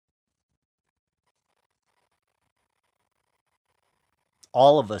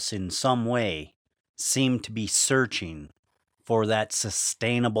all of us in some way seem to be searching for that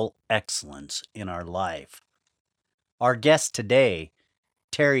sustainable excellence in our life. Our guest today,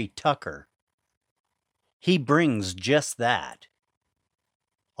 Terry Tucker, he brings just that.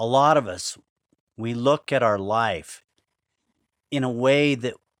 A lot of us, we look at our life in a way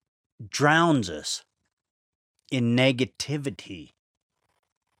that drowns us in negativity.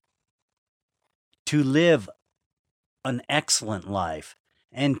 To live an excellent life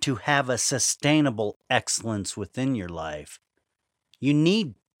and to have a sustainable excellence within your life, you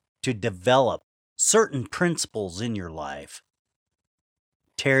need to develop certain principles in your life.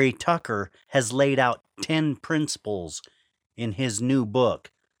 Terry Tucker has laid out 10 principles in his new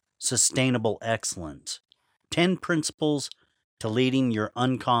book, Sustainable Excellence. 10 principles to leading your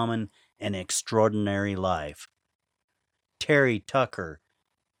uncommon and extraordinary life. Terry Tucker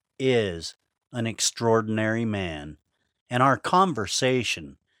is an extraordinary man, and our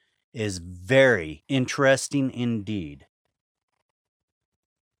conversation is very interesting indeed.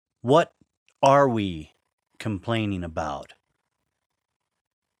 What are we complaining about?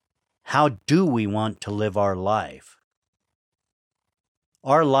 How do we want to live our life?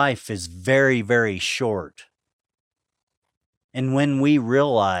 Our life is very, very short. And when we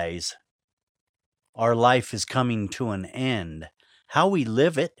realize our life is coming to an end, how we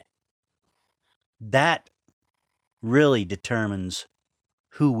live it, that really determines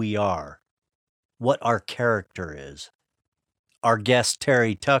who we are, what our character is. Our guest,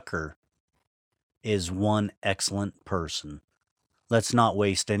 Terry Tucker, is one excellent person. Let's not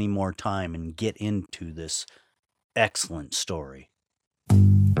waste any more time and get into this excellent story.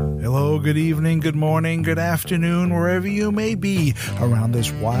 Hello, good evening, good morning, good afternoon, wherever you may be around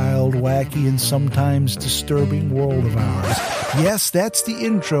this wild, wacky, and sometimes disturbing world of ours. Yes, that's the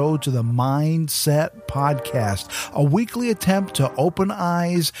intro to the Mindset Podcast, a weekly attempt to open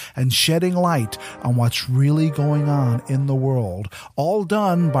eyes and shedding light on what's really going on in the world, all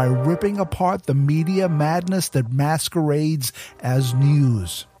done by ripping apart the media madness that masquerades as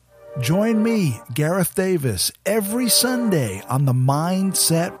news. Join me, Gareth Davis, every Sunday on the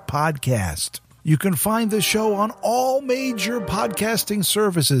Mindset Podcast. You can find the show on all major podcasting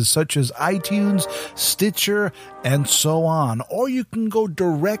services such as iTunes, Stitcher, and so on. Or you can go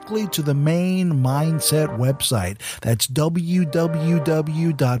directly to the main Mindset website. That's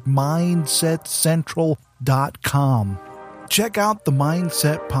www.mindsetcentral.com. Check out the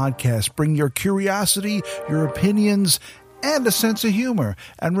Mindset Podcast. Bring your curiosity, your opinions, and a sense of humor.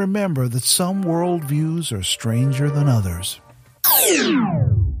 And remember that some worldviews are stranger than others.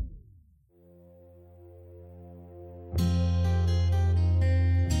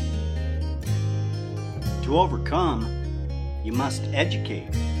 To overcome, you must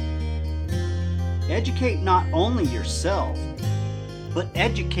educate. Educate not only yourself, but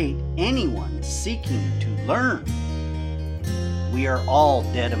educate anyone seeking to learn. We are all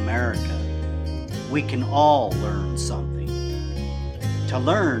dead America. We can all learn something. To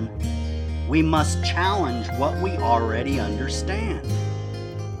learn, we must challenge what we already understand.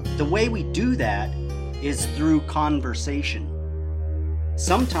 The way we do that is through conversation.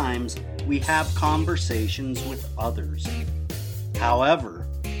 Sometimes we have conversations with others. However,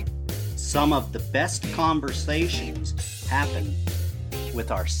 some of the best conversations happen with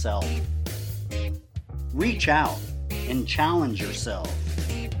ourselves. Reach out and challenge yourself.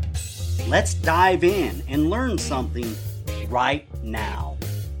 Let's dive in and learn something right now.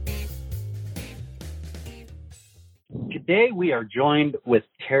 Today we are joined with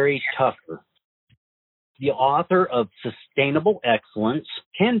Terry Tucker, the author of Sustainable Excellence,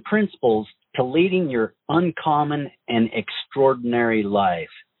 10 Principles to Leading Your Uncommon and Extraordinary Life.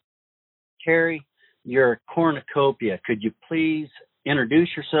 Terry, you're a cornucopia. Could you please introduce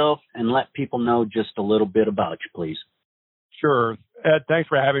yourself and let people know just a little bit about you, please? Sure. Ed, thanks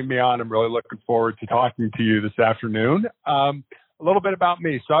for having me on. I'm really looking forward to talking to you this afternoon. A little bit about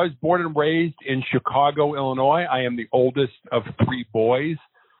me. So I was born and raised in Chicago, Illinois. I am the oldest of 3 boys.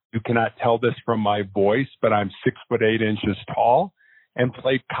 You cannot tell this from my voice, but I'm 6'8" tall, and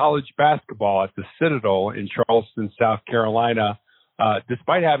played college basketball at the Citadel in Charleston, South Carolina,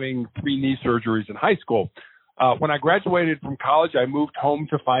 despite having 3 knee surgeries in high school. When I graduated from college, I moved home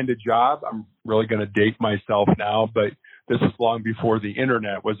to find a job. I'm really going to date myself now, but this was long before the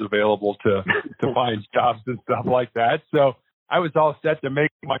internet was available to find jobs and stuff like that. So I was all set to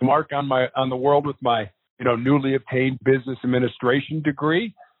make my mark on the world with my, newly obtained business administration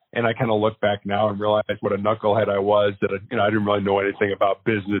degree. And I kind of look back now and realize what a knucklehead I was, that, I didn't really know anything about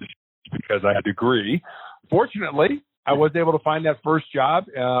business because I had a degree. Fortunately, I was able to find that first job.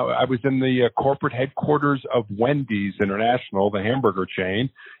 I was in the corporate headquarters of Wendy's International, the hamburger chain,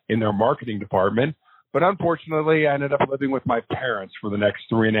 in their marketing department. But unfortunately, I ended up living with my parents for the next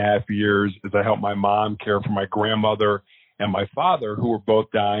 3.5 years as I helped my mom care for my grandmother and my father, who were both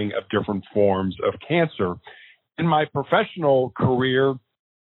dying of different forms of cancer. In my professional career,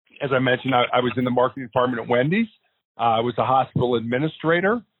 as I mentioned, I was in the marketing department at Wendy's. I was a hospital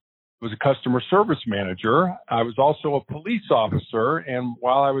administrator. I was a customer service manager. I was also a police officer. And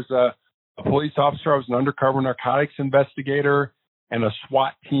while I was a police officer, I was an undercover narcotics investigator and a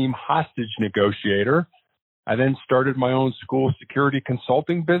SWAT team hostage negotiator. I then started my own school security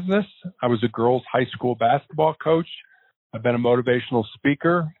consulting business. I was a girls' high school basketball coach. I've been a motivational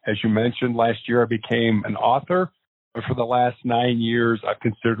speaker. As you mentioned, last year I became an author. But for the last 9 years, I've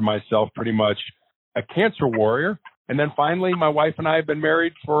considered myself pretty much a cancer warrior. And then finally, my wife and I have been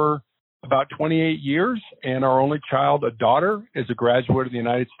married for about 28 years. And our only child, a daughter, is a graduate of the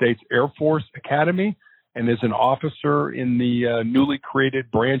United States Air Force Academy and is an officer in the newly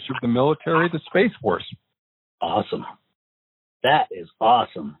created branch of the military, the Space Force. Awesome. That is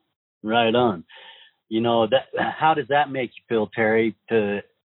awesome. Right on. How does that make you feel, Terry, to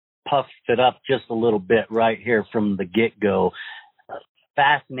puff it up just a little bit right here from the get-go?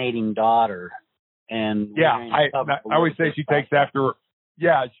 Fascinating daughter. And yeah, I always say she takes after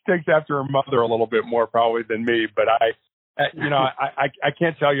her mother a little bit more probably than me. But I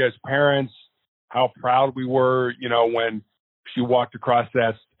can't tell you as parents how proud we were, when she walked across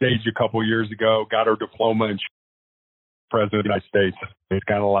that stage a couple of years ago, got her diploma and president of the United States. It's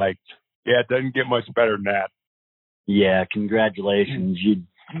kind of like, it doesn't get much better than that. Yeah, congratulations.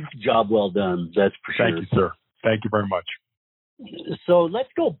 Job well done. That's for sure. Thank you, sir. Thank you very much. So let's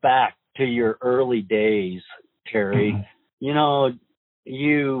go back to your early days, Terry. Mm-hmm.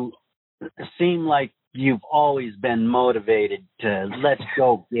 You seem like you've always been motivated to let's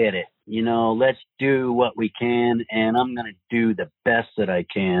go get it. Let's do what we can, and I'm going to do the best that I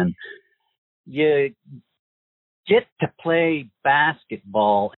can. You get to play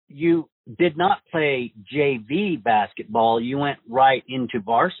basketball. You did not play JV basketball. You went right into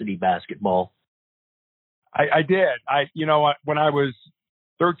varsity basketball. I did. When I was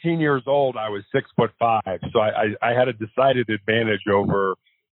 13 years old, I was 6'5", so I had a decided advantage over,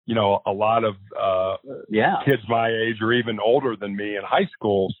 a lot of kids my age or even older than me in high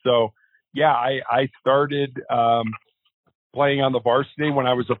school. So, I started playing on the varsity when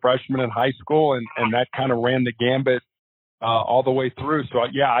I was a freshman in high school, and that kind of ran the gambit all the way through. So,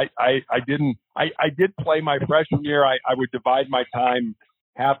 I did play my freshman year. I would divide my time,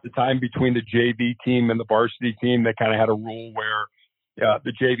 half the time between the JV team and the varsity team. They kind of had a rule where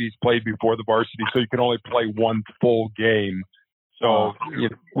the JVs played before the varsity, so you can only play one full game. So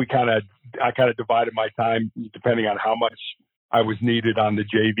I kind of divided my time depending on how much I was needed on the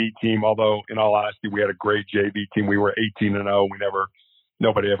JV team. Although, in all honesty, we had a great JV team. We were 18-0.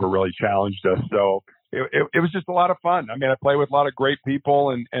 Nobody ever really challenged us. So it was just a lot of fun. I mean, I played with a lot of great people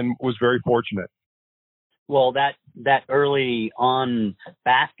and was very fortunate. Well, that early on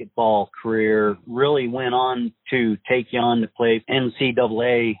basketball career really went on to take you on to play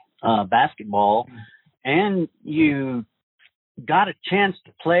NCAA basketball, and you got a chance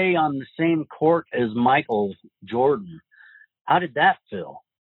to play on the same court as Michael Jordan. How did that feel?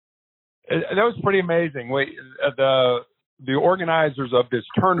 That was pretty amazing. The organizers of this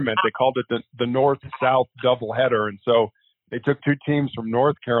tournament, they called it the North-South doubleheader, and so they took two teams from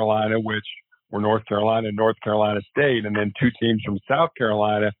North Carolina, which were North Carolina and North Carolina State, and then two teams from South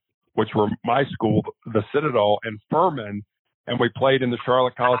Carolina, which were my school, the Citadel and Furman, and we played in the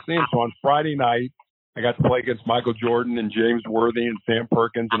Charlotte Coliseum. So on Friday night, I got to play against Michael Jordan and James Worthy and Sam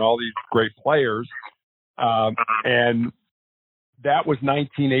Perkins and all these great players. And that was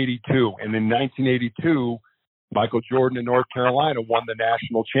 1982. And in 1982, Michael Jordan and North Carolina won the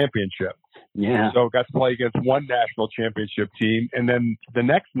national championship. Yeah. So got to play against one national championship team. And then the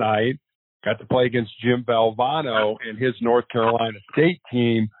next night, got to play against Jim Valvano and his North Carolina State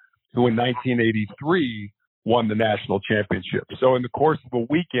team, who in 1983 won the national championship. So in the course of a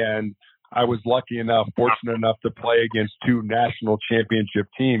weekend, I was fortunate enough to play against two national championship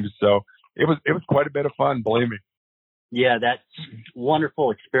teams. So it was quite a bit of fun, believe me. Yeah, that's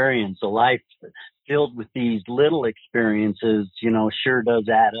wonderful experience. A life filled with these little experiences, sure does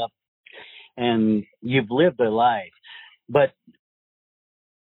add up. And you've lived a life. But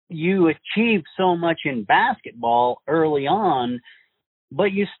you achieved so much in basketball early on,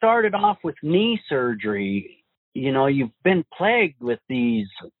 but you started off with knee surgery. You've been plagued with these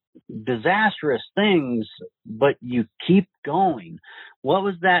disastrous things, but you keep going. What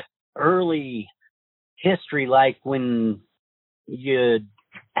was that early history like when you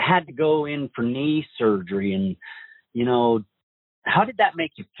had to go in for knee surgery, and how did that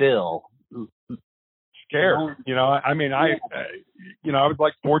make you feel? Scared. I mean, I was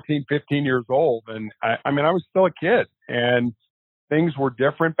like 14, 15 years old, and I was still a kid, and things were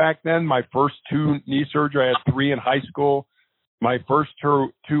different back then. My first 2 knee surgery, I had 3 in high school. My first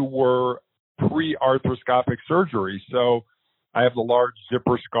two were pre-arthroscopic surgery. So I have the large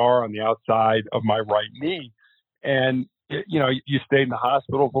zipper scar on the outside of my right knee. And, you stayed in the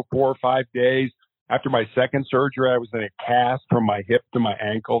hospital for 4 or 5 days. After my second surgery, I was in a cast from my hip to my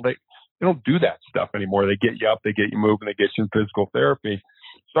ankle. They don't do that stuff anymore. They get you up, they get you moving, they get you in physical therapy.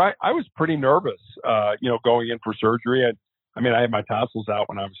 So I was pretty nervous, going in for surgery. I had my tonsils out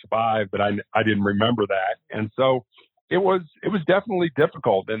when I was 5, but I didn't remember that. And so it was definitely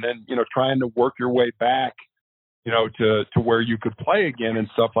difficult. And then, trying to work your way back, to where you could play again and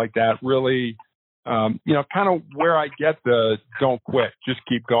stuff like that really, kind of where I get the don't quit, just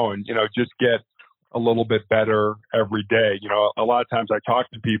keep going, just get a little bit better every day. A lot of times I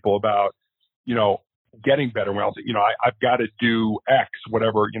talk to people about, getting better. Well, I've got to do X,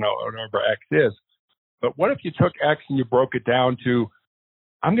 whatever X is. But what if you took X and you broke it down to,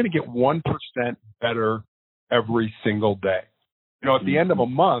 I'm going to get 1% better every single day. At the end of a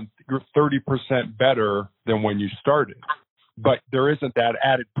month, you're 30% better than when you started. But there isn't that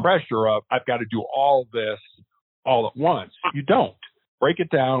added pressure of, I've got to do all this all at once. You don't. Break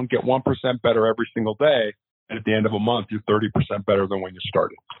it down, get 1% better every single day. And at the end of a month, you're 30% better than when you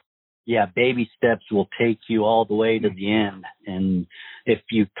started. Yeah, baby steps will take you all the way to the end. And if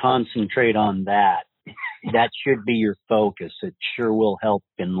you concentrate on that, that should be your focus. It sure will help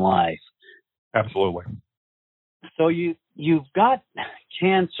in life. Absolutely. So you've got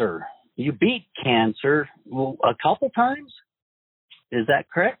cancer. You beat cancer a couple times? Is that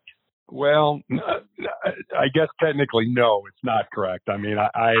correct? Well, I guess technically, no, it's not correct. I mean,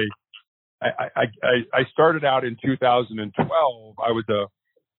 I started out in 2012. I was a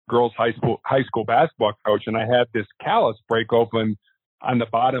girls' high school basketball coach, and I had this callus break open on the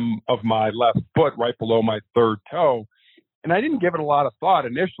bottom of my left foot, right below my third toe. And I didn't give it a lot of thought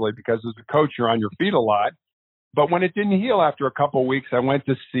initially because as a coach, you're on your feet a lot. But when it didn't heal after a couple of weeks, I went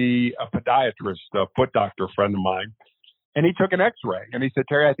to see a podiatrist, a foot doctor friend of mine, and he took an x-ray. And he said,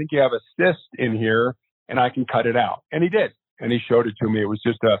 Terry, I think you have a cyst in here, and I can cut it out. And he did. And he showed it to me. It was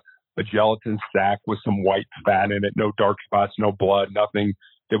just a gelatin sac with some white fat in it, no dark spots, no blood, nothing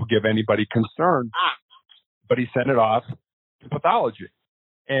that would give anybody concern. But he sent it off to pathology.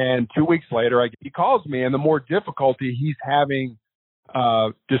 And 2 weeks later, he calls me, and the more difficulty he's having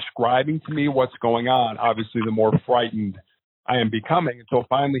describing to me what's going on, obviously, the more frightened I am becoming. Until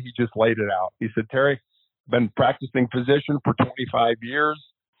finally, he just laid it out. He said, Terry, I've been practicing physician for 25 years.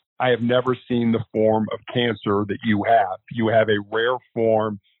 I have never seen the form of cancer that you have. You have a rare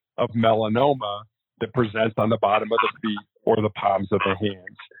form of melanoma that presents on the bottom of the feet or the palms of the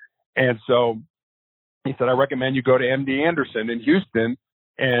hands. And so he said, I recommend you go to MD Anderson in Houston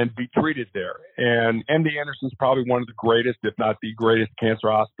and be treated there. And MD Anderson is probably one of the greatest, if not the greatest cancer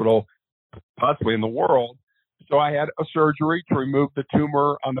hospital possibly in the world. So I had a surgery to remove the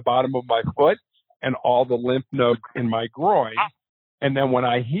tumor on the bottom of my foot and all the lymph nodes in my groin. And then when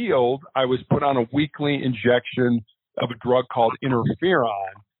I healed, I was put on a weekly injection of a drug called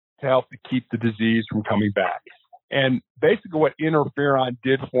interferon to help to keep the disease from coming back. And basically what interferon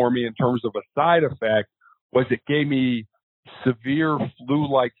did for me in terms of a side effect was it gave me severe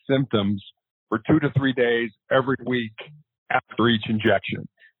flu-like symptoms for 2 to 3 days every week after each injection.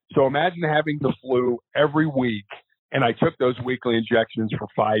 So imagine having the flu every week, and I took those weekly injections for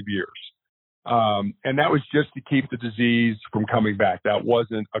 5 years. And that was just to keep the disease from coming back. That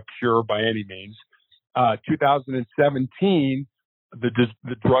wasn't a cure by any means. 2017,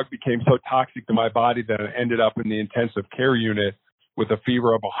 the drug became so toxic to my body that I ended up in the intensive care unit with a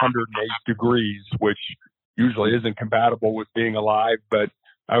fever of 108 degrees, which usually isn't compatible with being alive, but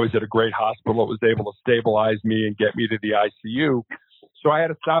I was at a great hospital that was able to stabilize me and get me to the ICU. So I had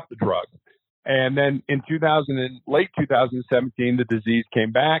to stop the drug. And then in late 2017, the disease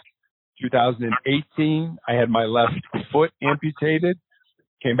came back. 2018, I had my left foot amputated.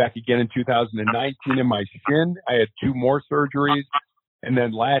 Came back again in 2019 in my shin. I had 2 more surgeries. And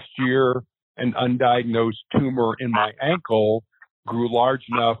then last year, an undiagnosed tumor in my ankle grew large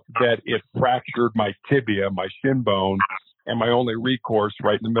enough that it fractured my tibia, my shin bone. And my only recourse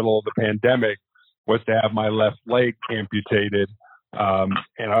right in the middle of the pandemic was to have my left leg amputated. And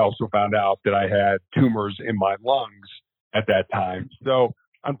I also found out that I had tumors in my lungs at that time. So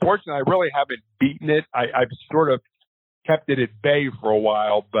unfortunately, I really haven't beaten it. I've sort of kept it at bay for a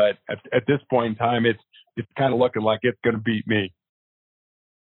while, but at this point in time, it's kind of looking like it's going to beat me.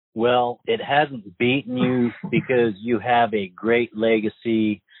 Well, it hasn't beaten you because you have a great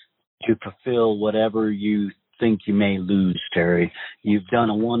legacy to fulfill whatever you think you may lose, Terry. You've done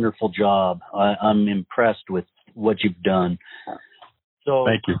a wonderful job. I'm impressed with what you've done. So,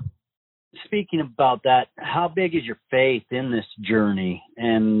 thank you. Speaking about that, how big is your faith in this journey,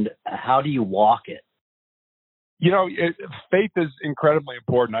 and how do you walk it? Faith is incredibly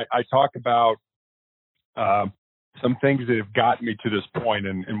important. I talk about some things that have gotten me to this point,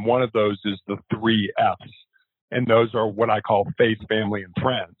 and one of those is the 3 F's, and those are what I call faith, family, and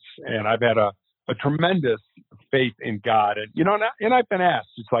friends. And I've had a tremendous faith in God, and I've been asked,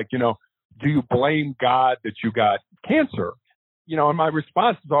 it's like, do you blame God that you got cancer? And my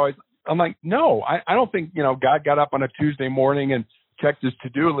response is always, I'm like, no, I don't think, God got up on a Tuesday morning and checked his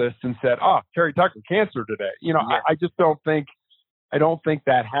to-do list and said, oh, Terry Tucker, cancer today. Yeah. I just don't think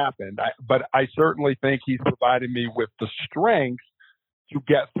that happened. But I certainly think he's provided me with the strength to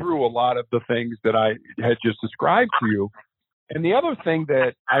get through a lot of the things that I had just described to you. And the other thing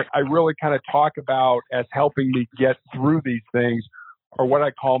that I really kind of talk about as helping me get through these things are what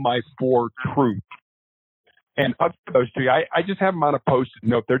I call my 4 truths. And up to those 3, I just have them on a Post-it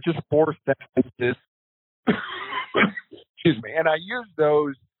note. They're just 4 sentences. Excuse me. And I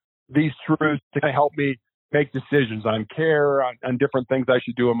use these truths to kind of help me make decisions on care, on different things I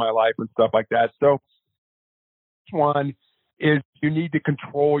should do in my life and stuff like that. So one is you need to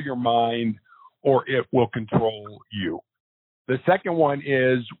control your mind or it will control you. The second one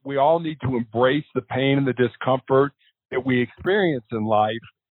is we all need to embrace the pain and the discomfort that we experience in life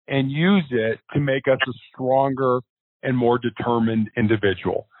and use it to make us a stronger and more determined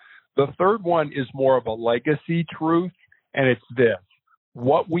individual. The third one is more of a legacy truth, and it's this: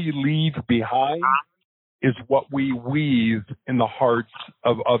 what we leave behind is what we weave in the hearts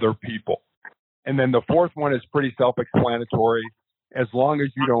of other people. And then the fourth one is pretty self-explanatory. As long as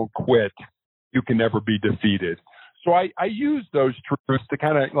you don't quit, you can never be defeated. So I use those truths to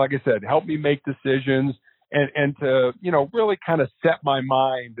kind of, like I said, help me make decisions and to, really kind of set my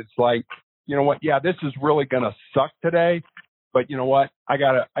mind. It's like, you know what? Yeah, this is really going to suck today, but you know what? I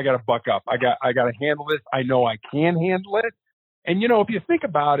gotta buck up. I gotta handle this. I know I can handle it. And if you think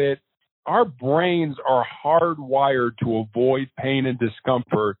about it, our brains are hardwired to avoid pain and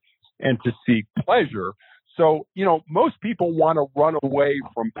discomfort and to seek pleasure. So, most people want to run away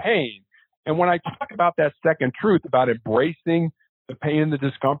from pain. And when I talk about that second truth about embracing the pain and the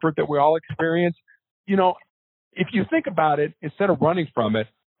discomfort that we all experience, if you think about it, instead of running from it,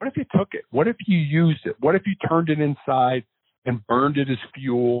 what if you took it? What if you used it? What if you turned it inside and burned it as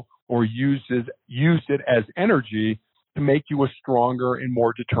fuel or used it as energy to make you a stronger and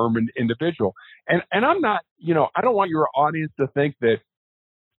more determined individual? And I'm not, I don't want your audience to think that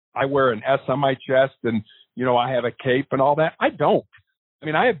I wear an S on my chest and, I have a cape and all that. I don't. I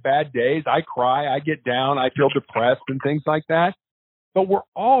mean, I have bad days. I cry. I get down. I feel depressed and things like that. But we're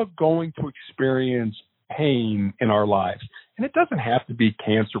all going to experience pain in our lives. And it doesn't have to be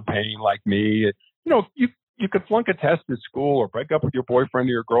cancer pain like me. You could flunk a test at school or break up with your boyfriend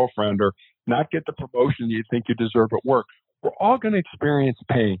or your girlfriend or not get the promotion you think you deserve at work. We're all going to experience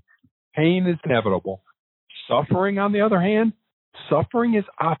pain. Pain is inevitable. Suffering, on the other hand, suffering is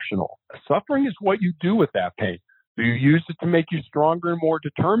optional. Suffering is what you do with that pain. Do you use it to make you stronger and more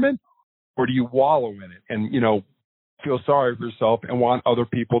determined, or do you wallow in it and, feel sorry for yourself and want other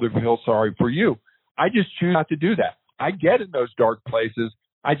people to feel sorry for you? I just choose not to do that. I get in those dark places.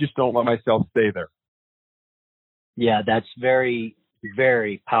 I just don't let myself stay there. Yeah, that's very,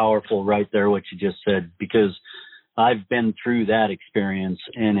 very powerful right there, what you just said, because I've been through that experience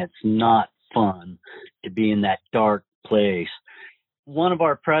and it's not fun to be in that dark place. One of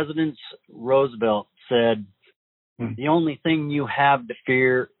our presidents, Roosevelt, said, the only thing you have to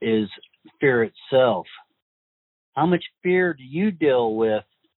fear is fear itself. How much fear do you deal with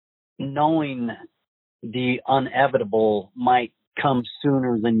knowing the inevitable might come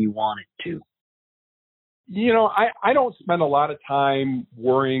sooner than you want it to? I don't spend a lot of time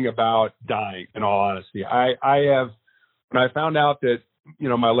worrying about dying, in all honesty. I have, when I found out that,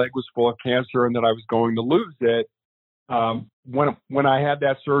 my leg was full of cancer and that I was going to lose it, when I had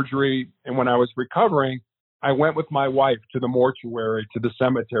that surgery and when I was recovering, I went with my wife to the mortuary, to the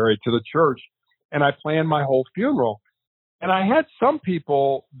cemetery, to the church, and I planned my whole funeral. And I had some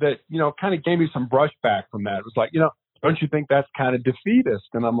people that, kind of gave me some brushback from that. It was like, don't you think that's kind of defeatist?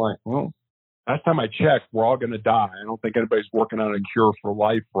 And I'm like, well, last time I checked, we're all going to die. I don't think anybody's working on a cure for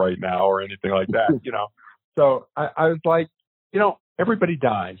life right now or anything like that, So I was like, everybody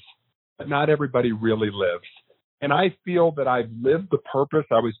dies, but not everybody really lives. And I feel that I've lived the purpose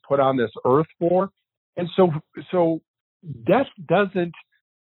I was put on this earth for. And so death doesn't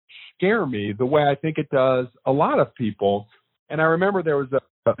scare me the way I think it does a lot of people. And I remember there was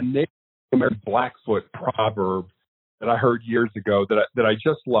a Native American Blackfoot proverb that I heard years ago that I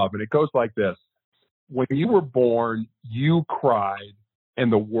just love. And it goes like this: when you were born, you cried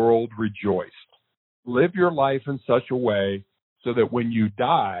and the world rejoiced. Live your life in such a way so that when you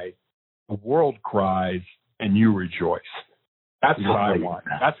die, the world cries and you rejoice. That's what I want.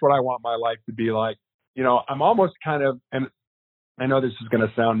 That's what I want my life to be like. You know, I'm almost kind of, and I know this is going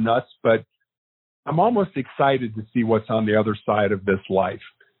to sound nuts, but I'm almost excited to see what's on the other side of this life,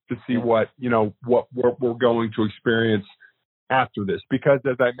 to see what we're going to experience after this. Because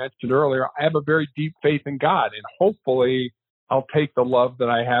as I mentioned earlier, I have a very deep faith in God, and hopefully I'll take the love that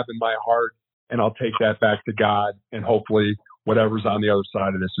I have in my heart and I'll take that back to God, and hopefully whatever's on the other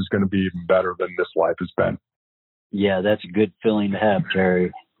side of this is going to be even better than this life has been. Yeah, that's a good feeling to have,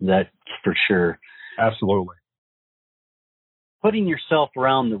 Terry. That's for sure. Absolutely. Putting yourself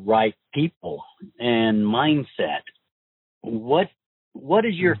around the right people and mindset. What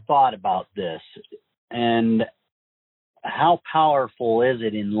is your thought about this? And how powerful is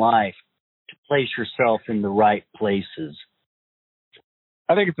it in life to place yourself in the right places?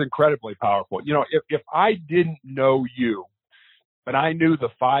 I think it's incredibly powerful. You know, if I didn't know you, but I knew the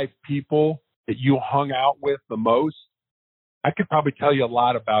 5 people that you hung out with the most, I could probably tell you a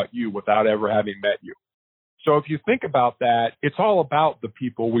lot about you without ever having met you. So if you think about that, it's all about the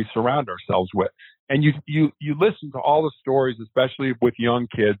people we surround ourselves with. And you listen to all the stories, especially with young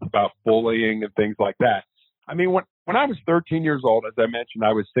kids, about bullying and things like that. I mean, when I was 13 years old, as I mentioned,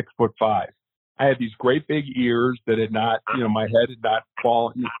 I was 6'5". I had these great big ears that had not, my head had not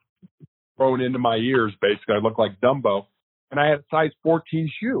thrown into my ears, basically. I looked like Dumbo. And I had a size 14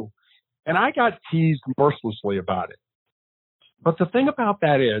 shoe. And I got teased mercilessly about it. But the thing about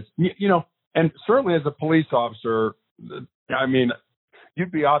that is, and certainly as a police officer, I mean,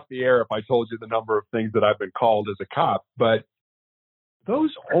 you'd be off the air if I told you the number of things that I've been called as a cop, but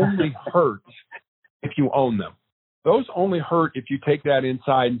those only hurt if you own them. Those only hurt if you take that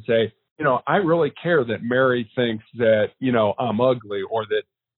inside and say, I really care that Mary thinks that, I'm ugly, or that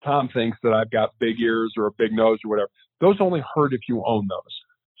Tom thinks that I've got big ears or a big nose or whatever. Those only hurt if you own those.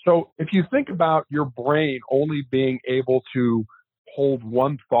 So if you think about your brain only being able to hold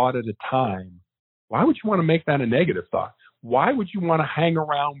one thought at a time, why would you want to make that a negative thought? Why would you want to hang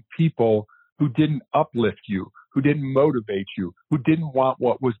around people who didn't uplift you, who didn't motivate you, who didn't want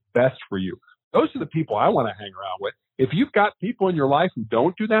what was best for you? Those are the people I want to hang around with. If you've got people in your life who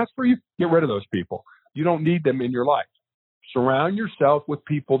don't do that for you, get rid of those people. You don't need them in your life. Surround yourself with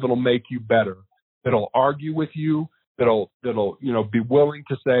people that'll make you better, that'll argue with you, that'll be willing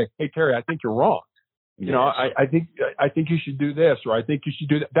to say, hey, Terry, I think you're wrong. Yes. I think you should do this, or I think you should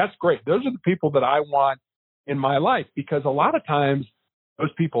do that. That's great. Those are the people that I want in my life, because a lot of times those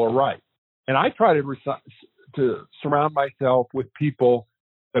people are right. And I try to surround myself with people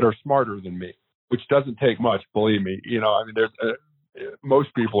that are smarter than me, which doesn't take much, believe me. Most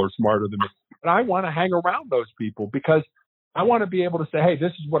people are smarter than me. But I want to hang around those people because I want to be able to say, hey,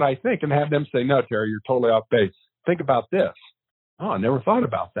 this is what I think, and have them say, no, Terry, you're totally off base. Think about this. Oh, I never thought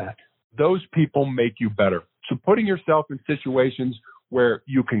about that. Those people make you better. So putting yourself in situations where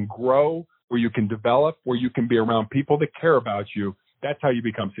you can grow, where you can develop, where you can be around people that care about you, that's how you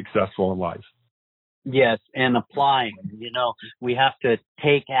become successful in life. Yes, and applying. We have to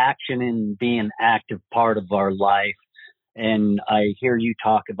take action and be an active part of our life. And I hear you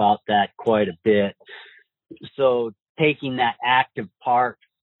talk about that quite a bit. So taking that active part,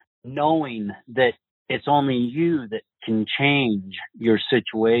 knowing that it's only you that can change your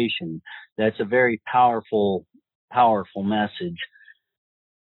situation. That's a very powerful message.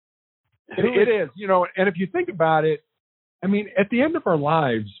 It is, and if you think about it, I mean, at the end of our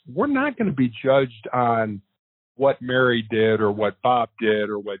lives, we're not going to be judged on what Mary did or what Bob did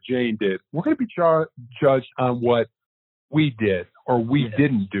or what Jane did. We're going to be judged on what we did or we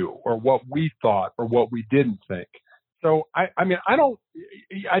didn't do, or what we thought or what we didn't think. So, I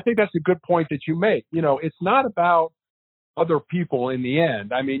think that's a good point that you make. It's not about other people in the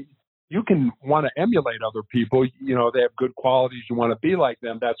end. I mean, you can want to emulate other people. They have good qualities. You want to be like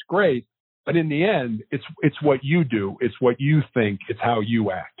them. That's great. But in the end, it's what you do. It's what you think. It's how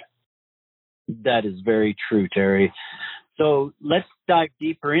you act. That is very true, Terry. So let's dive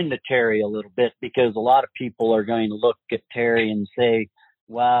deeper into Terry a little bit, because a lot of people are going to look at Terry and say,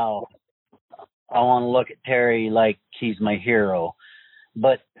 wow, I want to look at Terry like he's my hero.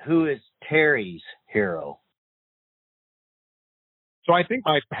 But who is Terry's hero? So I think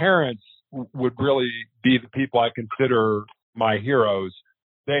my parents would really be the people I consider my heroes.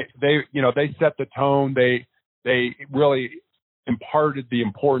 They set the tone. They really imparted the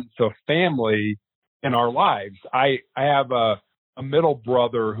importance of family in our lives. I have a middle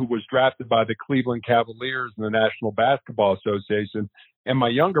brother who was drafted by the Cleveland Cavaliers in the National Basketball Association, and my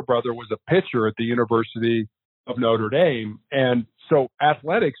younger brother was a pitcher at the University of Notre Dame. And so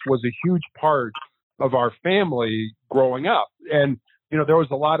athletics was a huge part of our family growing up. And, there was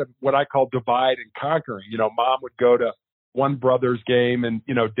a lot of what I call divide and conquering. Mom would go to one brother's game and,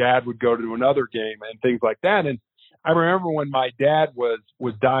 dad would go to another game and things like that. And I remember when my dad was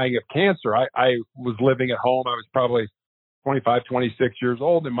dying of cancer, I was living at home. I was probably 25, 26 years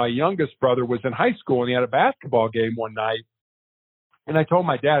old. And my youngest brother was in high school and he had a basketball game one night. And I told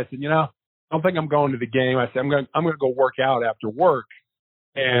my dad, I said, I don't think I'm going to the game. I said, I'm going to go work out after work.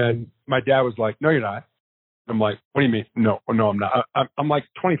 And my dad was like, no, you're not. I'm like, what do you mean? No, I'm not. I'm like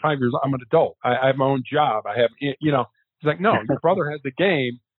 25 years old. I'm an adult. I have my own job. I have, he's like, no, your brother has the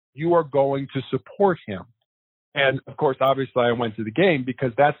game. You are going to support him. And of course, obviously I went to the game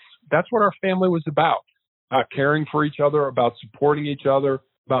because that's what our family was about caring for each other, about supporting each other,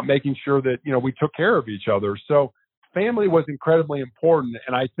 about making sure that, we took care of each other. So family was incredibly important.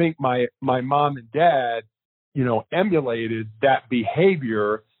 And I think my mom and dad, emulated that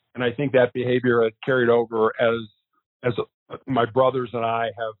behavior. And I think that behavior has carried over as my brothers and I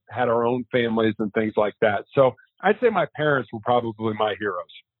have had our own families and things like that. So I'd say my parents were probably my heroes.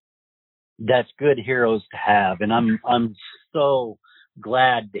 That's good heroes to have. And I'm so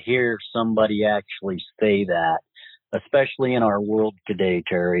glad to hear somebody actually say that, especially in our world today,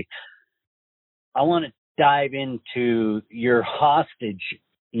 Terry. I want to dive into your hostage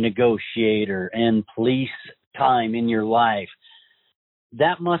negotiator and police time in your life.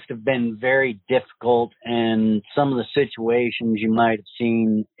 That must have been very difficult, and some of the situations you might have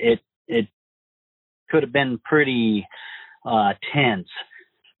seen, it could have been pretty tense.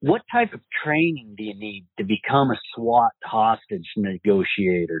 What type of training do you need to become a SWAT hostage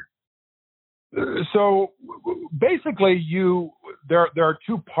negotiator? So basically, there are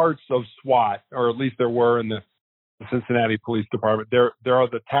two parts of SWAT, or at least there were in the Cincinnati Police Department. There are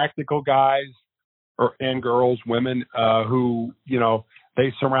the tactical guys and girls, women who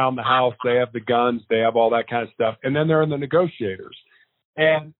they surround the house, they have the guns, they have all that kind of stuff, and then there are the negotiators.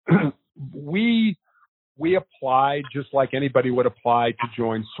 And we applied just like anybody would apply to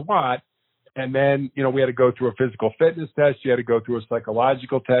join SWAT. And then, we had to go through a physical fitness test. You had to go through a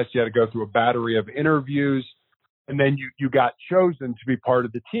psychological test. You had to go through a battery of interviews. And then you got chosen to be part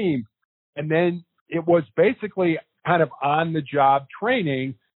of the team. And then it was basically kind of on the job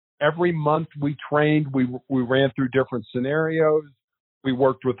training. Every month we trained, we ran through different scenarios. We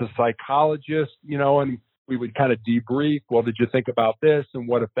worked with a psychologist, and we would kind of debrief. Well, did you think about this? And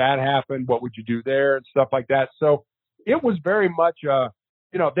what if that happened? What would you do there? And stuff like that. So it was very much,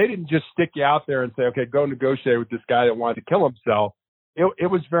 they didn't just stick you out there and say, okay, go negotiate with this guy that wanted to kill himself. It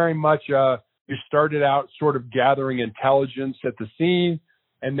was very much, you started out sort of gathering intelligence at the scene,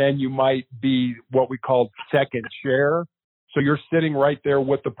 and then you might be what we call second chair. So you're sitting right there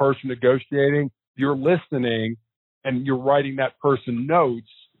with the person negotiating, you're listening, and you're writing that person notes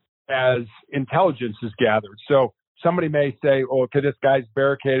as intelligence is gathered. So somebody may say, oh, okay, this guy's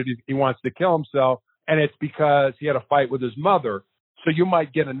barricaded, he wants to kill himself, and it's because he had a fight with his mother. So you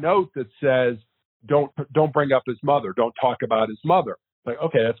might get a note that says, don't bring up his mother, don't talk about his mother. Like,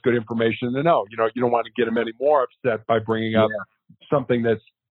 okay, that's good information to know. You don't want to get him any more upset by bringing up something that's,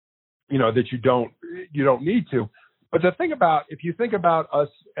 that you don't need to. But the thing about, if you think about us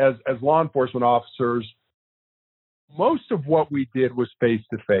as law enforcement officers, most of what we did was face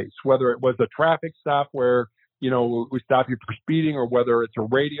to face, whether it was a traffic stop where, we stop you for speeding, or whether it's a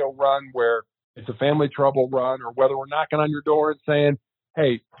radio run where it's a family trouble run, or whether we're knocking on your door and saying,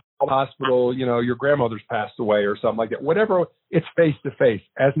 hey, hospital, your grandmother's passed away or something like that. Whatever, it's face to face.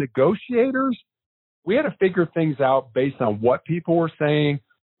 As negotiators, we had to figure things out based on what people were saying,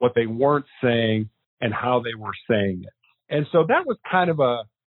 what they weren't saying, and how they were saying it. And so that was kind of a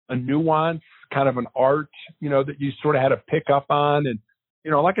nuance, kind of an art, that you sort of had to pick up on. And,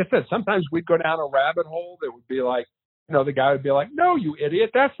 like I said, sometimes we'd go down a rabbit hole that would be like, the guy would be like, no, you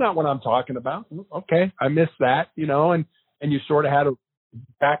idiot, that's not what I'm talking about. Okay, I missed that, and you sort of had to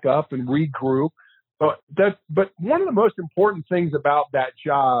back up and regroup. But one of the most important things about that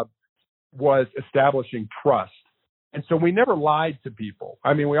job was establishing trust. And so we never lied to people.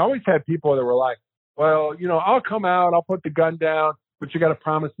 I mean, we always had people that were like, well, I'll come out, I'll put the gun down, but you got to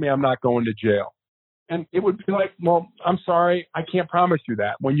promise me I'm not going to jail. And it would be like, well, I'm sorry, I can't promise you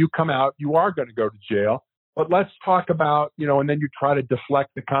that. When you come out, you are going to go to jail. but let's talk about, and then you try to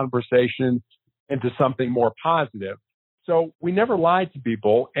deflect the conversation into something more positive. So we never lied to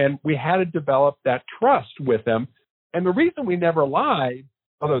people, and we had to develop that trust with them. And the reason we never lied,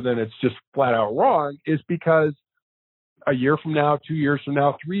 other than it's just flat out wrong, is because a year from now, 2 years from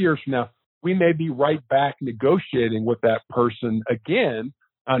now, 3 years from now, we may be right back negotiating with that person again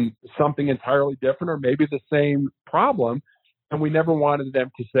on something entirely different or maybe the same problem. And we never wanted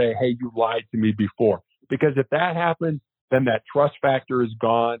them to say, hey, you lied to me before. Because if that happens, then that trust factor is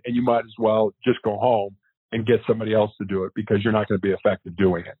gone and you might as well just go home and get somebody else to do it because you're not going to be effective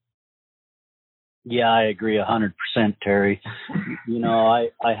doing it. Yeah, I agree 100%, Terry.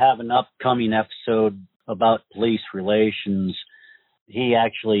 I have an upcoming episode about police relations. He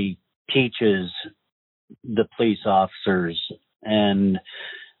actually teaches the police officers, and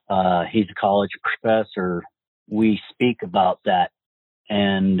he's a college professor. We speak about that,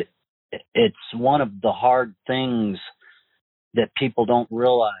 and it's one of the hard things that people don't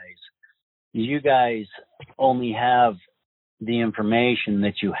realize. You guys only have the information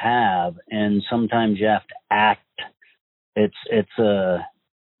that you have, and sometimes you have to act. It's a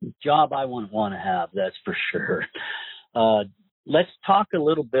job I wouldn't want to have, that's for sure. Let's talk a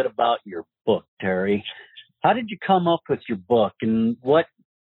little bit about your book, Terry. How did you come up with your book, and what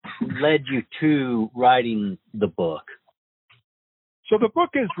led you to writing the book? So the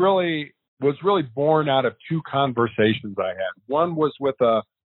book was really born out of two conversations I had. One was with a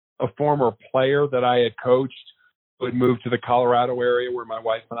former player that I had coached who had moved to the Colorado area where my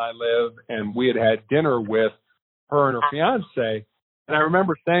wife and I live, and we had dinner with her and her fiance. And I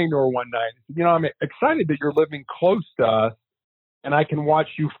remember saying to her one night, I'm excited that you're living close to us and I can watch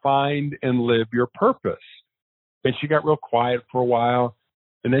you find and live your purpose. And she got real quiet for a while.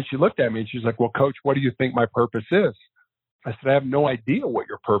 And then she looked at me and she's like, well, Coach, what do you think my purpose is? I said, I have no idea what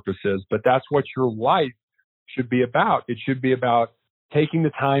your purpose is, but that's what your life should be about. It should be about taking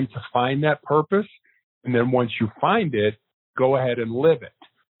the time to find that purpose. And then once you find it, go ahead and live it.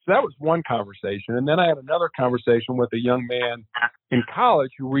 So that was one conversation. And then I had another conversation with a young man in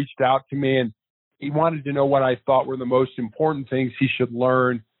college who reached out to me, and he wanted to know what I thought were the most important things he should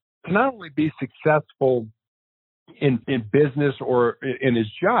learn to not only be successful in business or in his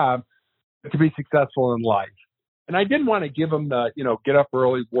job, but to be successful in life. And I didn't want to give him the, get up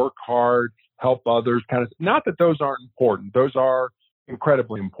early, work hard, help others kind of, not that those aren't important. Those are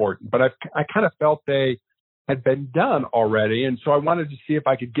incredibly important, but I kind of felt they had been done already. And so I wanted to see if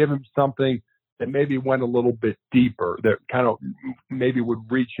I could give him something that maybe went a little bit deeper, that kind of maybe would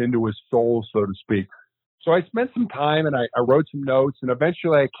reach into his soul, so to speak. So I spent some time and I wrote some notes, and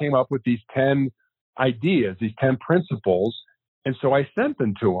eventually I came up with these 10 ideas, these 10 principles. And so I sent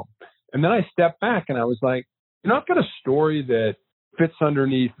them to him. And then I stepped back and I was like, I've got a story that fits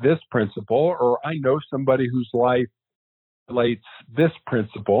underneath this principle, or I know somebody whose life relates this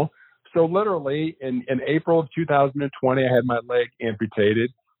principle. So literally in April of 2020, I had my leg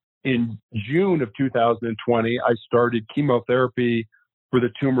amputated. In June of 2020, I started chemotherapy for the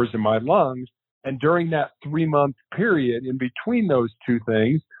tumors in my lungs. And during that 3-month period in between those two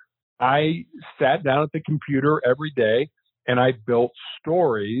things, I sat down at the computer every day and I built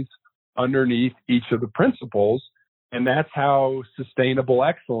stories underneath each of the principles. And that's how sustainable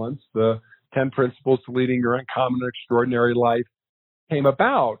excellence, the 10 principles to leading your uncommon and extraordinary life, came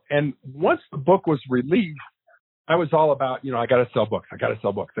about. And once the book was released, I was all about, I got to sell books. I got to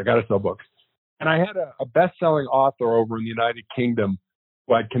sell books. I got to sell books. And I had a best-selling author over in the United Kingdom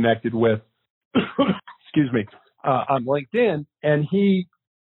who I'd connected with, excuse me, on LinkedIn. And he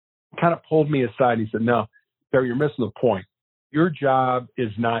kind of pulled me aside. He said, no, Terry, you're missing the point. Your job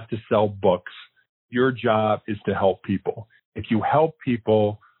is not to sell books. Your job is to help people. If you help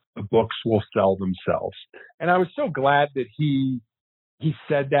people, the books will sell themselves. And I was so glad that he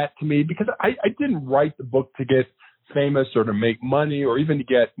said that to me, because I didn't write the book to get famous or to make money or even to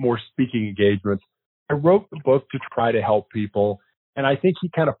get more speaking engagements. I wrote the book to try to help people. And I think he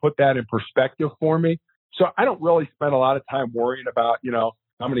kind of put that in perspective for me. So I don't really spend a lot of time worrying about,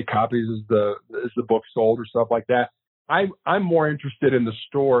 how many copies is the book sold or stuff like that. I'm more interested in the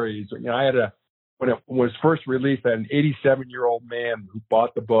stories. I had when it was first released, I had an 87-year-old man who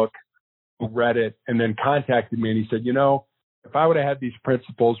bought the book, who read it, and then contacted me. And he said, if I would have had these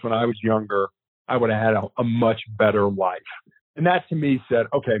principles when I was younger, I would have had a much better life. And that to me said,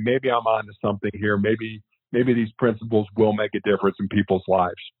 okay, maybe I'm on to something here. Maybe these principles will make a difference in people's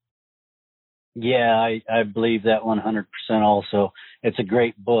lives. Yeah, I believe that 100% also. It's a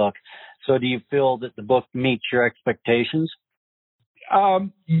great book. So do you feel that the book meets your expectations?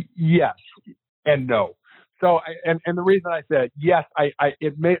 Yes and no. So, and the reason I said yes,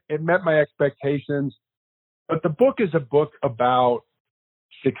 it met my expectations But the book is a book about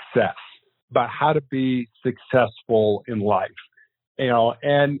success, about how to be successful in life,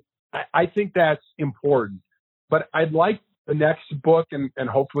 and I think that's important. But I'd like the next book, and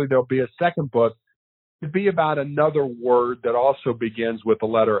hopefully there'll be a second book, to be about another word that also begins with the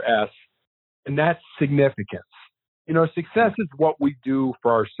letter S, and that's significance. Success is what we do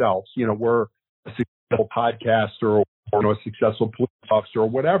for ourselves. We're a successful podcaster or a successful police officer or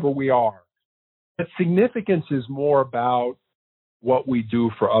whatever we are. But significance is more about what we do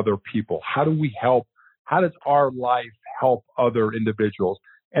for other people. How do we help? How does our life help other individuals?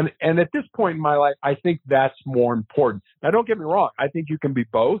 And at this point in my life, I think that's more important. Now, don't get me wrong. I think you can be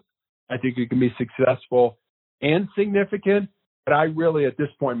both. I think you can be successful and significant. But I really, at this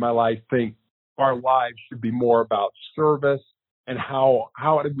point in my life, think our lives should be more about service and how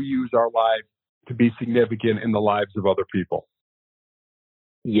do we use our lives to be significant in the lives of other people.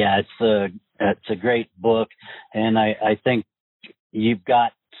 Yeah, it's a great book, and I think you've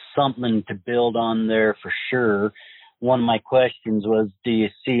got something to build on there for sure. One of my questions was, do you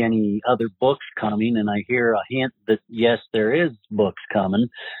see any other books coming? And I hear a hint that yes, there is books coming.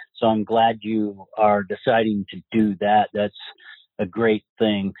 So I'm glad you are deciding to do that. That's a great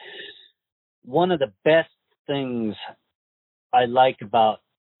thing. One of the best things I like about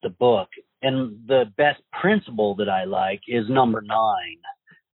the book, and the best principle that I like, is number 9.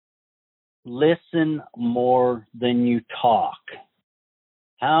 Listen more than you talk.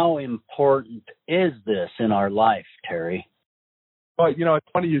 How important is this in our life, Terry? Well, it's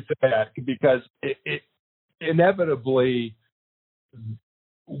funny you say that, because it inevitably,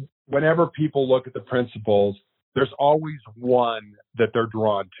 whenever people look at the principles, there's always one that they're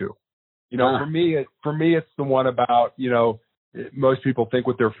drawn to. For me, it's the one about, most people think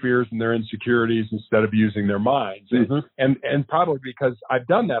with their fears and their insecurities instead of using their minds. Mm-hmm. And probably because I've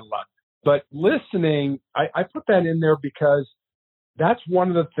done that a lot. But listening, I put that in there because that's one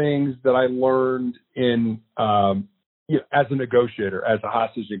of the things that I learned in as a negotiator, as a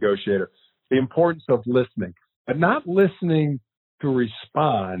hostage negotiator, the importance of listening, but not listening to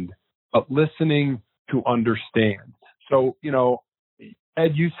respond, but listening to understand. So,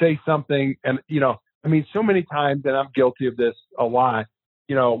 Ed, you say something, and, so many times, and I'm guilty of this a lot,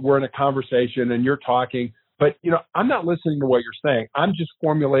 we're in a conversation and you're talking, but, I'm not listening to what you're saying. I'm just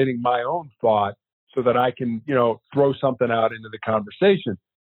formulating my own thought so that I can, throw something out into the conversation.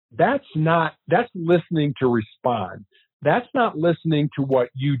 That's listening to respond. That's not listening to what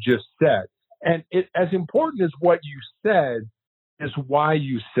you just said. And as important as what you said is why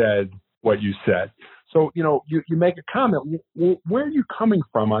you said what you said. So, you make a comment. Where are you coming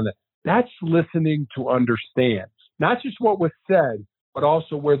from on that? That's listening to understand, not just what was said, but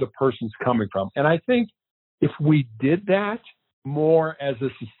also where the person's coming from. And I think if we did that more as a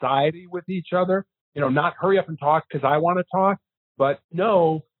society with each other, not hurry up and talk because I want to talk, but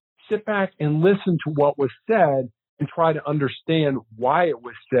no, sit back and listen to what was said and try to understand why it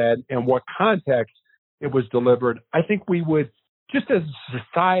was said and what context it was delivered. I think we would, just as a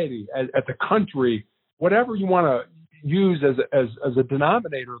society, as a country, whatever you want to use as a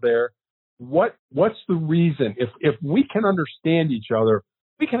denominator there, what's the reason? If we can understand each other,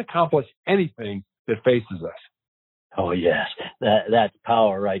 we can accomplish anything that faces us. Oh yes, that's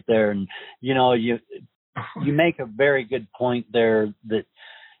power right there. And you make a very good point there that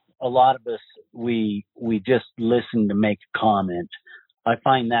a lot of us we just listen to make a comment. I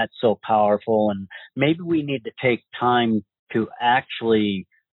find that so powerful, and maybe we need to take time to actually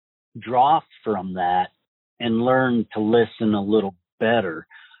draw from that and learn to listen a little better.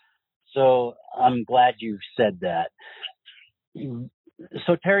 So I'm glad you said that.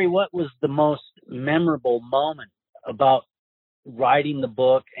 So Terry, what was the most memorable moment about writing the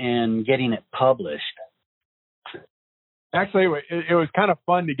book and getting it published? Actually, it was kind of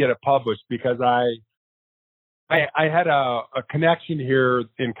fun to get it published because I had a connection here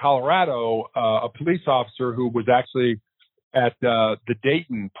in Colorado, a police officer who was actually at the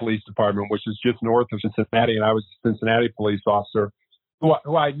Dayton Police Department, which is just north of Cincinnati, and I was a Cincinnati police officer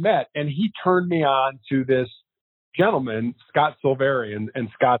who I met, and he turned me on to this gentleman, Scott Silveri, and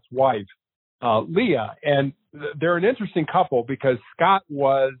Scott's wife, Leah. And they're an interesting couple because Scott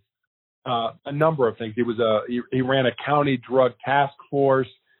was a number of things. He ran a county drug task force.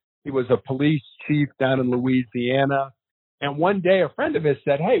 He was a police chief down in Louisiana. And one day a friend of his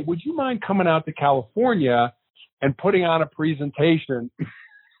said, "Hey, would you mind coming out to California and putting on a presentation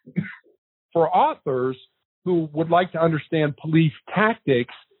for authors who would like to understand police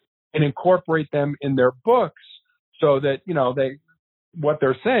tactics and incorporate them in their books so that, what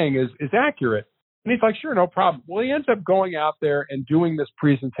they're saying is accurate?" And he's like, "Sure, no problem." Well, he ends up going out there and doing this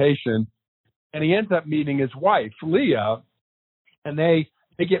presentation. and he ends up meeting his wife, Leah, and they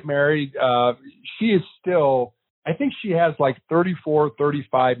get married. She is still, I think she has like 34,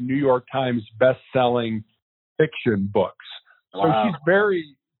 35 New York Times best-selling fiction books. Wow. So she's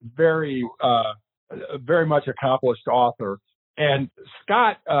very, very, very much accomplished author. And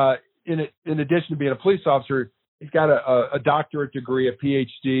Scott, in addition to being a police officer, he's got a doctorate degree, a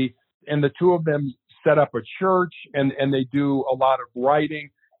PhD, and the two of them set up a church, and they do a lot of writing,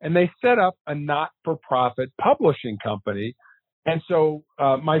 and they set up a not-for-profit publishing company. And so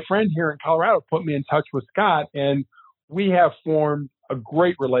my friend here in Colorado put me in touch with Scott, and we have formed a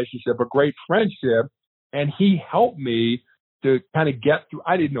great relationship, a great friendship, and he helped me to kind of get through.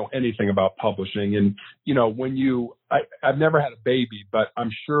 I didn't know anything about publishing. And, you know, I've never had a baby, but I'm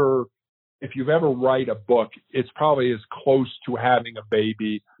sure if you've ever write a book, it's probably as close to having a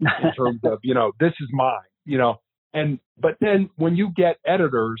baby in terms of, you know, this is mine, you know. But then when you get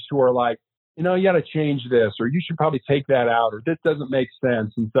editors who are like, you know, you got to change this, or you should probably take that out, or this doesn't make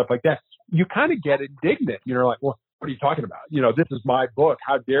sense and stuff like that, you kind of get indignant. You're like, well, what are you talking about? You know, this is my book.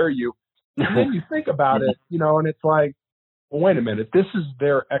 How dare you? And then you think about it, you know, and it's like, well, wait a minute. This is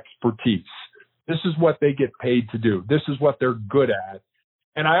their expertise. This is what they get paid to do. This is what they're good at.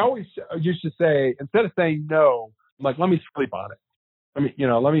 And I always used to say, instead of saying no, I'm like, let me sleep on it.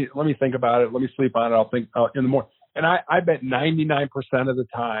 Let me think about it. Let me sleep on it. I'll think in the morning. And I bet 99% of the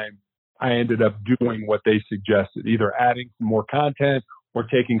time I ended up doing what they suggested, either adding some more content or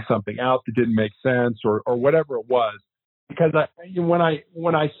taking something out that didn't make sense, or whatever it was. Because when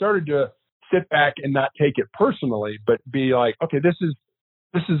I started to sit back and not take it personally, but be like, okay, this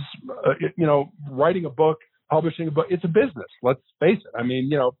is you know, writing a book, publishing a book, it's a business. Let's face it. I mean,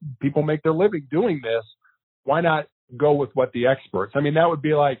 you know, people make their living doing this. Why not go with what the experts? I mean, that would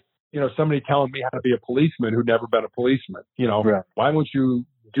be like, you know, somebody telling me how to be a policeman who'd never been a policeman. You know, right. Why won't you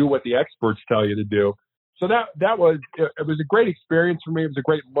do what the experts tell you to do? So it was a great experience for me. It was a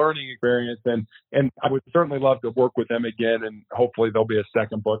great learning experience, and I would certainly love to work with them again, and hopefully there'll be a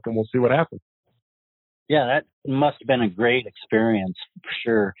second book, and we'll see what happens. Yeah, that must have been a great experience for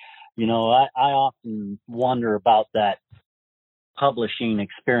sure. You know, I often wonder about that publishing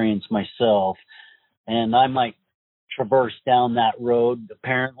experience myself, and I might traverse down that road,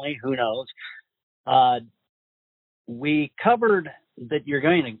 apparently, who knows. We covered that you're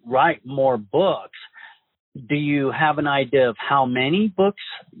going to write more books. Do you have an idea of how many books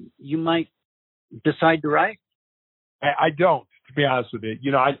you might decide to write? I don't, to be honest with you.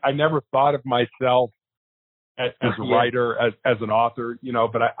 You know, I never thought of myself as a writer, as an author, you know,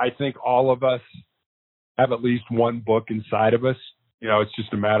 but I think all of us have at least one book inside of us. You know, it's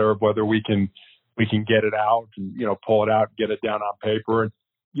just a matter of whether we can get it out and, you know, pull it out and get it down on paper. And,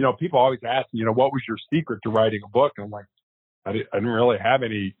 you know, people always ask me, you know, what was your secret to writing a book? And I'm like, I didn't really have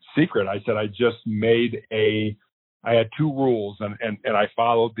any secret. I said, I had two rules and I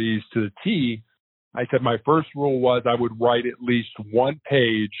followed these to the T. I said, my first rule was I would write at least one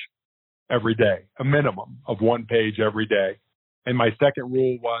page every day, a minimum of one page every day. And my second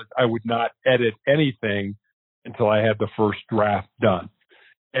rule was I would not edit anything until I had the first draft done.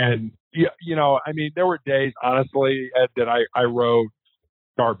 And, you know, I mean, there were days, honestly, Ed, that I wrote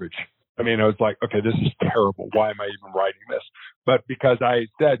garbage. I mean, I was like, okay, this is terrible. Why am I even writing this? But because I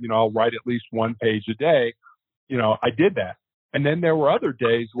said, you know, I'll write at least one page a day, you know, I did that. And then there were other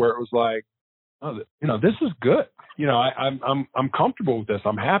days where it was like, oh, you know, this is good. You know, I'm comfortable with this.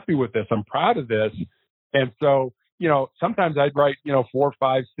 I'm happy with this. I'm proud of this. And so, you know, sometimes I'd write, you know, 4,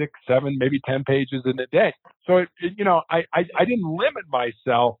 5, 6, 7, maybe 10 pages in a day. So, you know, I didn't limit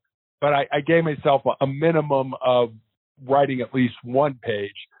myself, but I gave myself a minimum of writing at least one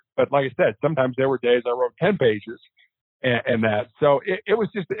page. But like I said, sometimes there were days I wrote 10 pages and that. So it was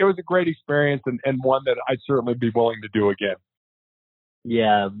a great experience and one that I'd certainly be willing to do again.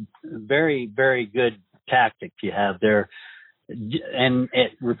 Yeah, very, very good tactic you have there. And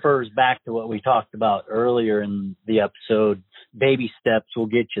it refers back to what we talked about earlier in the episode. Baby steps will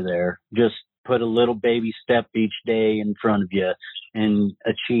get you there. Just put a little baby step each day in front of you and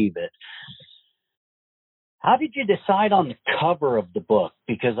achieve it. How did you decide on the cover of the book?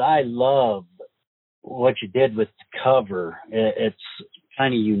 Because I love what you did with the cover. It's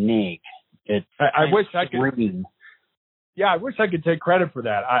kind of unique. I wish I could. Yeah, I wish I could take credit for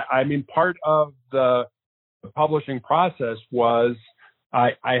that. I mean, part of the publishing process was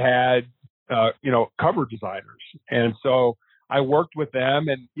I had, you know, cover designers. And so I worked with them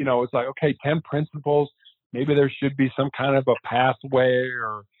and, you know, it's like, okay, 10 principles, maybe there should be some kind of a pathway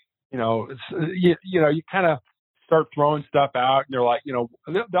or, you know, you kind of start throwing stuff out and they're like, you know,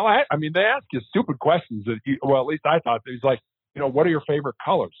 they ask you stupid questions that well, at least I thought it was like, what are your favorite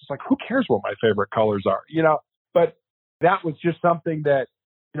colors? It's like, who cares what my favorite colors are, but that was just something that,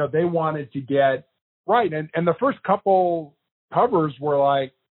 they wanted to get right. And the first couple covers were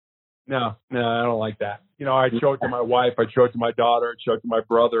like, no, I don't like that. I showed it to my wife, I showed it to my daughter, I showed it to my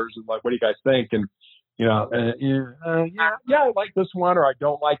brothers, and like, what do you guys think? And, I like this one, or I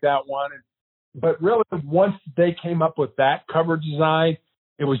don't like that one. But really, once they came up with that cover design,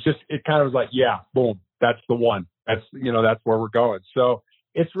 it kind of was like, yeah, boom, that's the one. That's where we're going. So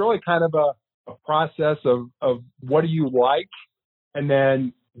it's really kind of a process of what do you like, and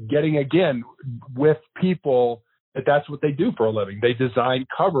then getting, again, with people that's what they do for a living. They design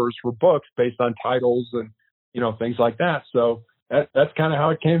covers for books based on titles and, things like that. So that's kind of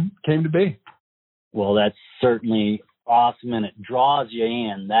how it came to be. Well, that's certainly awesome, and it draws you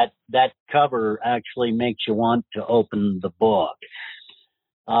in. That cover actually makes you want to open the book.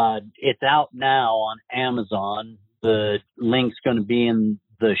 It's out now on Amazon. The link's going to be in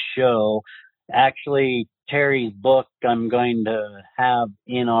the show. Actually, Terry's book I'm going to have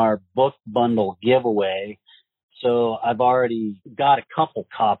in our book bundle giveaway. So I've already got a couple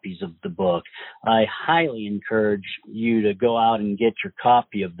copies of the book. I highly encourage you to go out and get your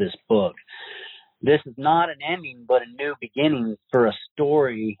copy of this book. This is not an ending, but a new beginning for a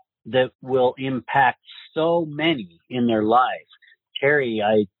story that will impact so many in their life. Terry,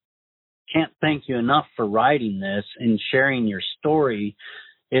 I can't thank you enough for writing this and sharing your story.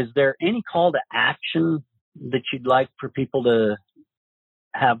 Is there any call to action that you'd like for people to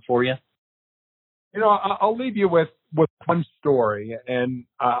have for you? I'll leave you with one story, and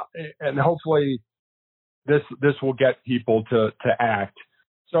hopefully this will get people to act.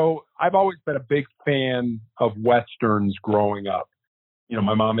 So I've always been a big fan of Westerns growing up.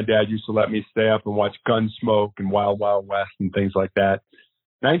 My mom and dad used to let me stay up and watch Gunsmoke and Wild Wild West and things like that.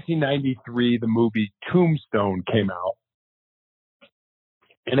 1993, the movie Tombstone came out,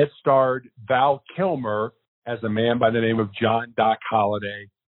 and it starred Val Kilmer as a man by the name of John Doc Holliday,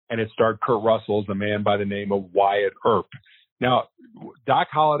 and it starred Kurt Russell as a man by the name of Wyatt Earp. Now, Doc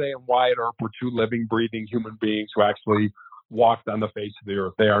Holliday and Wyatt Earp were two living, breathing human beings who actually walked on the face of the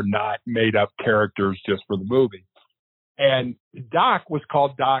earth. They are not made up characters just for the movie. And Doc was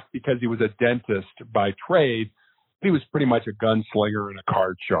called Doc because he was a dentist by trade. He was pretty much a gunslinger and a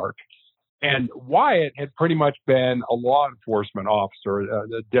card shark. And Wyatt had pretty much been a law enforcement officer,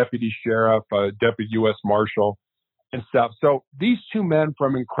 a deputy sheriff, a deputy U.S. Marshal and stuff. So these two men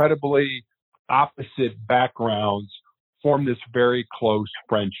from incredibly opposite backgrounds formed this very close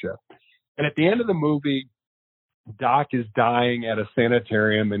friendship. And at the end of the movie, Doc is dying at a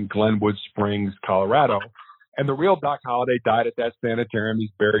sanitarium in Glenwood Springs, Colorado. And the real Doc Holliday died at that sanitarium.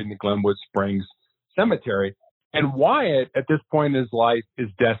 He's buried in the Glenwood Springs Cemetery. And Wyatt, at this point in his life, is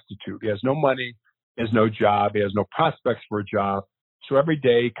destitute. He has no money, he has no job, he has no prospects for a job. So every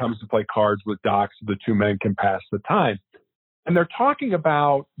day he comes to play cards with Doc so the two men can pass the time. And they're talking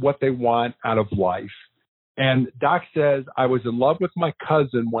about what they want out of life. And Doc says, I was in love with my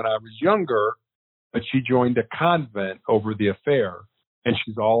cousin when I was younger, but she joined a convent over the affair, and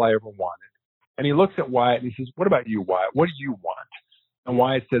she's all I ever wanted. And he looks at Wyatt and he says, what about you, Wyatt? What do you want? And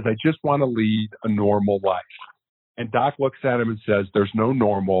Wyatt says, I just want to lead a normal life. And Doc looks at him and says, there's no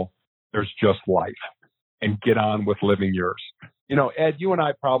normal, there's just life. And get on with living yours. Ed, you and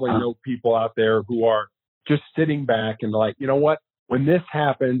I probably know people out there who are just sitting back and like, you know what? When this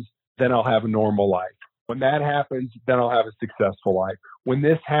happens, then I'll have a normal life. When that happens, then I'll have a successful life. When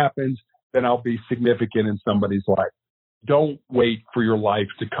this happens, then I'll be significant in somebody's life. Don't wait for your life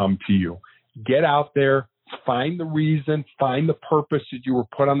to come to you. Get out there, find the reason, find the purpose that you were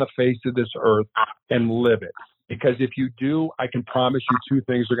put on the face of this earth and live it. Because if you do, I can promise you two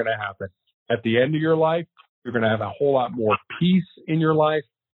things are going to happen. At the end of your life, you're going to have a whole lot more peace in your life,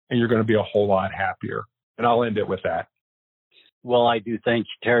 and you're going to be a whole lot happier. And I'll end it with that. Well, I do thank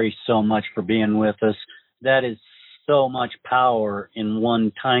you, Terry, so much for being with us. That is so much power in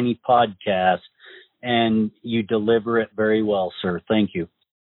one tiny podcast, and you deliver it very well, sir. Thank you.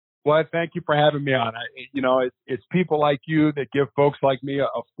 Well, thank you for having me on. It's people like you that give folks like me a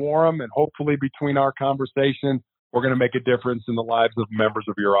forum, and hopefully between our conversation, we're going to make a difference in the lives of members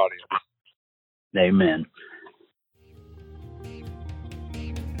of your audience. Amen.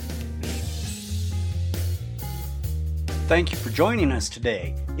 Thank you for joining us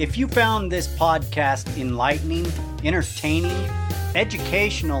today. If you found this podcast enlightening, entertaining,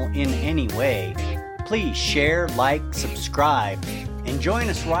 educational in any way, please share, like, subscribe, and join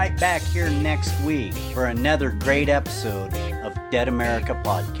us right back here next week for another great episode of Dead America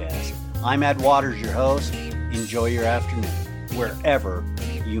Podcast. I'm Ed Waters, your host. Enjoy your afternoon, wherever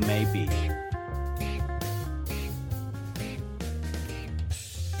you may be.